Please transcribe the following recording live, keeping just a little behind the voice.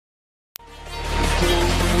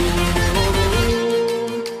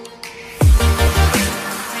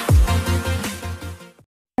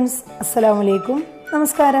Friends, അസ്സലാമു അലൈക്കും.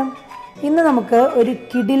 നമസ്കാരം. ഇന്ന് നമുക്ക് ഒരു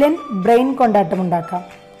കിടിലൻ ബ്രെയിൻ കൊണ്ടാട്ടം ഉണ്ടാക്കാം.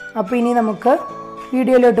 അപ്പോൾ ഇനി നമുക്ക്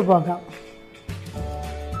വീഡിയോയിലോട്ട് പോകാം.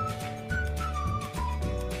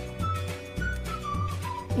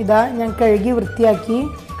 ഇതാ ഞാൻ കഴുകി വൃത്തിയാക്കി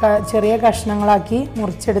ചെറിയ കഷ്ണങ്ങളാക്കി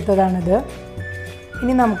മുറിച്ചെടുത്തതാണിത്.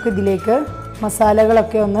 ഇനി നമുക്ക് ഇതിലേക്ക്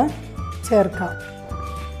മസാലകളൊക്കെ ഒന്ന് ചേർക്കാം.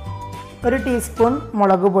 1 ടീസ്പൂൺ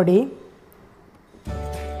മുളക് പൊടി,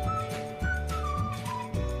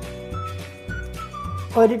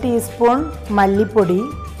 1 ടീസ്പൂൺ മല്ലിപ്പൊടി,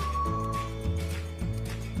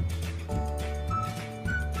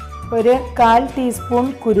 1/4 ടീസ്പൂൺ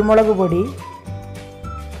കുരുമുളക് പൊടി,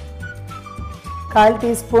 1/4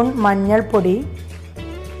 ടീസ്പൂൺ മഞ്ഞൾപ്പൊടി,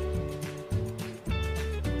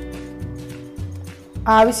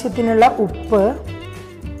 ആവശ്യത്തിനുള്ള ഉപ്പ്,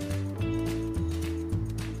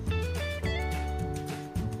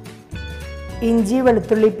 ഇഞ്ചി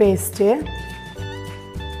വെളുത്തുള്ളി പേസ്റ്റ്,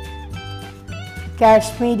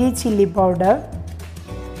 കാശ്മീരി ചില്ലി പൗഡർ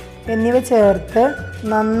എന്നിവ ചേർത്ത്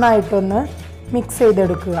നന്നായിട്ടൊന്ന് മിക്സ്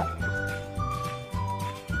ചെയ്തെടുക്കുക.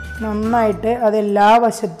 നന്നായിട്ട് അതെല്ലാ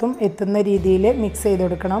വശത്തും എത്തുന്ന രീതിയിൽ മിക്സ്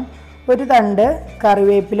ചെയ്തെടുക്കണം. 1 തണ്ട്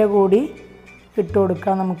കറിവേപ്പില കൂടി ഇട്ട്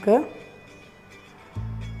കൊടുക്കാം. നമുക്ക്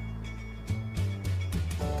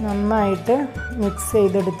നന്നായിട്ട് മിക്സ്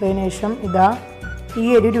ചെയ്തെടുത്തതിന് ശേഷം ഇതാ ഈ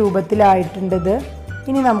ഒരു രൂപത്തിലായിട്ടുണ്ടത്.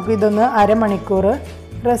 ഇനി നമുക്കിതൊന്ന് അരമണിക്കൂർ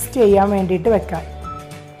റെസ്റ്റ് ചെയ്യാൻ വേണ്ടിയിട്ട് വെക്കാം.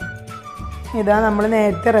 ഇതാ നമ്മൾ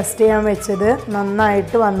നേരത്തെ റെസ്റ്റ് ചെയ്യാൻ വെച്ചത്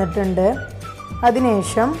നന്നായിട്ട് വന്നിട്ടുണ്ട്.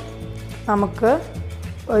 അതിനുശേഷം നമുക്ക്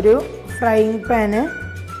ഒരു ഫ്രൈയിങ് പാന്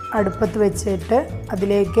അടുപ്പത്ത് വെച്ചിട്ട്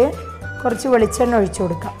അതിലേക്ക് കുറച്ച് വെളിച്ചെണ്ണ ഒഴിച്ചു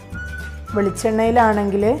കൊടുക്കാം.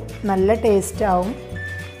 വെളിച്ചെണ്ണയിലാണെങ്കിൽ നല്ല ടേസ്റ്റ് ആവും.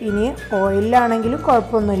 ഇനി ഓയിലാണെങ്കിലും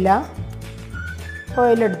കുഴപ്പമൊന്നുമില്ല,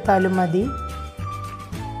 ഓയിലെടുത്താലും മതി.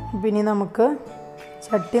 പിന്നെ നമുക്ക്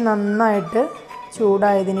ചട്ടി നന്നായിട്ട്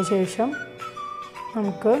ചൂടായതിന് ശേഷം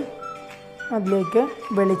നമുക്ക് അതിലേക്ക്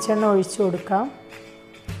വെളിച്ചെണ്ണ ഒഴിച്ചു കൊടുക്കാം.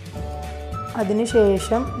 അതിന്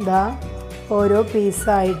ശേഷം ഇതാ ഓരോ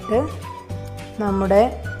പീസായിട്ട് നമ്മുടെ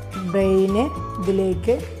ബ്രെയിന്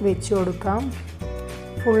ഇതിലേക്ക് വെച്ച് കൊടുക്കാം.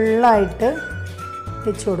 ഫുള്ളായിട്ട്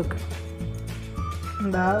വെച്ച് കൊടുക്കാം.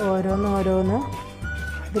 എന്താ ഓരോന്ന്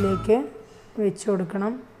അതിലേക്ക് വെച്ച്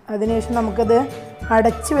കൊടുക്കണം. അതിനുശേഷം നമുക്കത്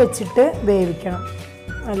അടച്ച് വെച്ചിട്ട് വേവിക്കണം.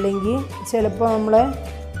 അല്ലെങ്കിൽ ചിലപ്പോൾ നമ്മളെ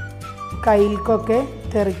കയ്യിൽക്കൊക്കെ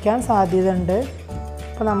തെറിക്കാൻ സാധ്യതയുണ്ട്.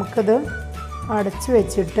 അപ്പോൾ നമുക്കത് അടച്ച്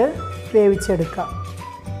വെച്ചിട്ട് വേവിച്ചെടുക്കാം.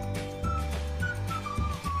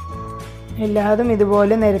 എല്ലാതും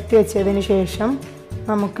ഇതുപോലെ നിരത്തി വെച്ചതിന് ശേഷം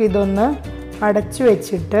നമുക്കിതൊന്ന് അടച്ചു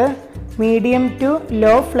വെച്ചിട്ട് മീഡിയം ടു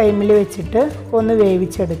ലോ ഫ്ലെയിമിൽ വെച്ചിട്ട് ഒന്ന്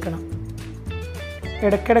വേവിച്ചെടുക്കണം.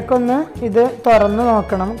 ഇടയ്ക്കിടയ്ക്കൊന്ന് ഇത് തുറന്ന്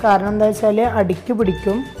നോക്കണം. കാരണം എന്താ വെച്ചാൽ അടിക്ക്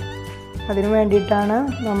പിടിക്കും. അതിന് വേണ്ടിയിട്ടാണ്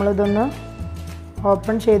നമ്മളിതൊന്ന്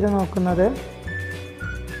ഓപ്പൺ ചെയ്ത് നോക്കുന്നത്.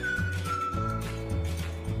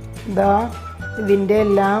 ഇതാ ഇതിൻ്റെ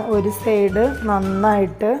എല്ലാം ഒരു സൈഡ്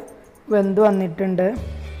നന്നായിട്ട് വെന്ത് വന്നിട്ടുണ്ട്.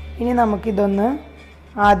 ഇനി നമുക്കിതൊന്ന്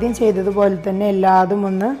ആദ്യം ചെയ്തതുപോലെ തന്നെ എല്ലാതും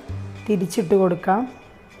ഒന്ന് തിരിച്ചിട്ട് കൊടുക്കാം.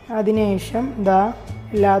 അതിനുശേഷം ഇതാ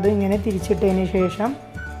എല്ലാതും ഇങ്ങനെ തിരിച്ചിട്ടതിന് ശേഷം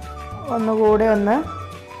ഒന്നുകൂടെ ഒന്ന്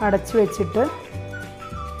അടച്ചു വെച്ചിട്ട്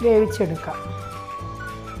വേവിച്ചെടുക്കാം.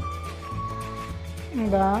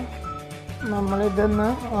 ഇതാ നമ്മളിതൊന്ന്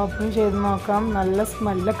ഓപ്പൺ ചെയ്ത് നോക്കാം. നല്ല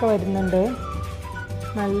സ്മെല്ലൊക്കെ വരുന്നുണ്ട്.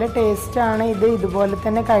 നല്ല ടേസ്റ്റാണ് ഇത് ഇതുപോലെ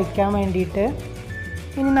തന്നെ കഴിക്കാൻ വേണ്ടിയിട്ട്.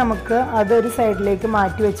 ഇനി നമുക്ക് അതൊരു സൈഡിലേക്ക്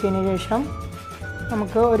മാറ്റി വെച്ചതിന് ശേഷം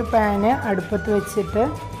നമുക്ക് ഒരു പാന് അടുപ്പത്ത് വെച്ചിട്ട്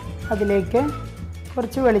അതിലേക്ക്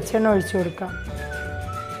കുറച്ച് വെളിച്ചെണ്ണ ഒഴിച്ചു കൊടുക്കാം.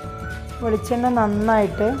 വെളിച്ചെണ്ണ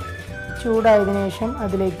നന്നായിട്ട് ചൂടായതിനു ശേഷം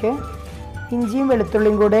അതിലേക്ക് ഇഞ്ചിയും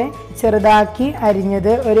വെളുത്തുള്ളിയും കൂടെ ചെറുതാക്കി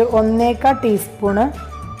അരിഞ്ഞത് ഒരു 1/4 ടീസ്പൂണ്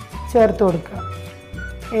ചേർത്ത് കൊടുക്കുക.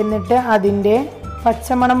 എന്നിട്ട് അതിൻ്റെ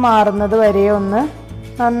പച്ചമണം മാറുന്നത് വരെ ഒന്ന്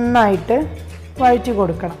നന്നായിട്ട് വഴറ്റി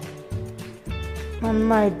കൊടുക്കണം.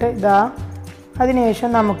 നന്നായിട്ട് ഇതാ അതിനുശേഷം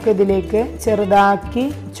നമുക്കിതിലേക്ക് ചെറുതാക്കി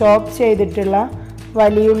ചോപ്പ് ചെയ്തിട്ടുള്ള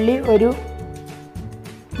വലിയുള്ളി, ഒരു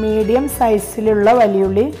മീഡിയം സൈസിലുള്ള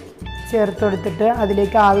വലിയുള്ളി ചേർത്ത് കൊടുത്തിട്ട്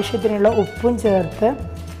അതിലേക്ക് ആവശ്യത്തിനുള്ള ഉപ്പും ചേർത്ത്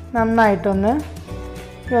നന്നായിട്ടൊന്ന്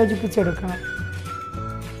യോജിപ്പിച്ചെടുക്കണം.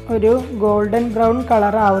 ഒരു ഗോൾഡൻ ബ്രൗൺ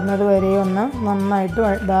കളർ ആവുന്നത് വരെ ഒന്ന് നന്നായിട്ട്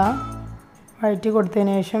വഴറ്റി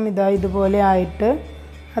കൊടുത്തതിന് ശേഷം ഇതാ ഇതുപോലെ ആയിട്ട്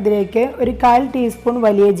അതിലേക്ക് ഒരു 1/4 ടീസ്പൂൺ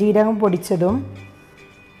വലിയ ജീരകം പൊടിച്ചതും,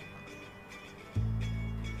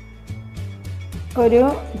 ഒരു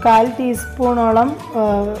 1/4 ടീസ്പൂണോളം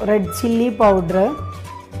റെഡ് ചില്ലി പൗഡർ,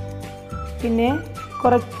 പിന്നെ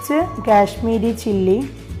കുറച്ച് കാശ്മീരി ചില്ലി,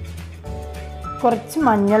 കുറച്ച്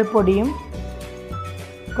മഞ്ഞൾപ്പൊടിയും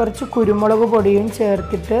കുറച്ച് കുരുമുളക് പൊടിയും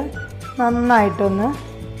ചേർത്തിട്ട് നന്നായിട്ടൊന്ന്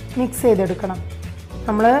മിക്സ് ചെയ്തെടുക്കണം.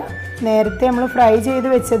 നമ്മൾ നേരത്തെ ഫ്രൈ ചെയ്ത്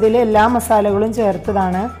വെച്ചതിൽ എല്ലാ മസാലകളും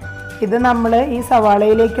ചേർത്തതാണ്. ഇത് നമ്മൾ ഈ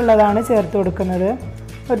സവാളയിലേക്കുള്ളതാണ് ചേർത്ത് കൊടുക്കുന്നത്.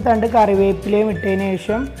 ഒരു തണ്ട് കറിവേപ്പിലയും ഇട്ടതിന്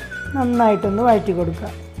ശേഷം നന്നായിട്ടൊന്ന് വഴറ്റി കൊടുക്കുക.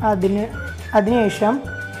 അതിനുശേഷം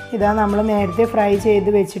ഇതാ നമ്മൾ നേരത്തെ ഫ്രൈ ചെയ്ത്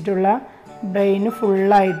വെച്ചിട്ടുള്ള ബ്രെയിൻ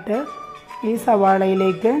ഫുള്ളായിട്ട് ഈ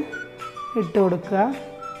സവാളയിലേക്ക് ഇട്ട് കൊടുക്കുക.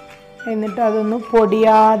 എന്നിട്ട് അതൊന്ന്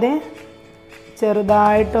പൊടിയാതെ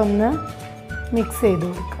ചെറുതായിട്ടൊന്ന് മിക്സ് ചെയ്ത്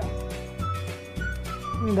കൊടുക്കുക.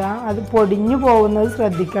 ഇതാ അത് പൊടിഞ്ഞു പോകുന്നത്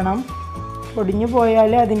ശ്രദ്ധിക്കണം. പൊടിഞ്ഞു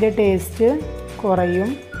പോയാൽ അതിൻ്റെ ടേസ്റ്റ് കുറയും.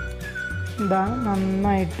 ഇതാ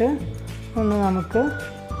നന്നായിട്ട് ഒന്ന് നമുക്ക്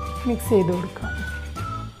മിക്സ് ചെയ്ത് കൊടുക്കാം.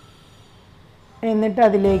 എന്നിട്ട്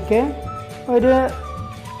അതിലേക്ക് ഒരു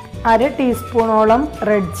 1/2 ടീസ്പൂണോളം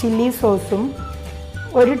റെഡ് ചില്ലി സോസും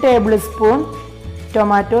 1 ടേബിൾ സ്പൂൺ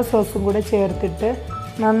ടൊമാറ്റോ സോസും കൂടെ ചേർത്തിട്ട്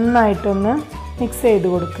നന്നായിട്ടൊന്ന് മിക്സ് ചെയ്ത്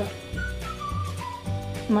കൊടുക്കുക.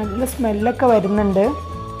 നല്ല സ്മെല്ലൊക്കെ വരുന്നുണ്ട്.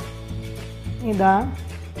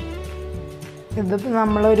 ഇതിപ്പോൾ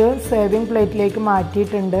നമ്മളൊരു സെർവിങ് പ്ലേറ്റിലേക്ക്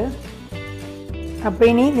മാറ്റിയിട്ടുണ്ട്. അപ്പോൾ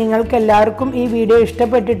ഇനി നിങ്ങൾക്കെല്ലാവർക്കും ഈ വീഡിയോ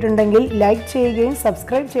ഇഷ്ടപ്പെട്ടിട്ടുണ്ടെങ്കിൽ ലൈക്ക് ചെയ്യുകയും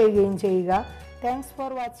സബ്സ്ക്രൈബ് ചെയ്യുകയും ചെയ്യുക. Thanks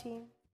for watching.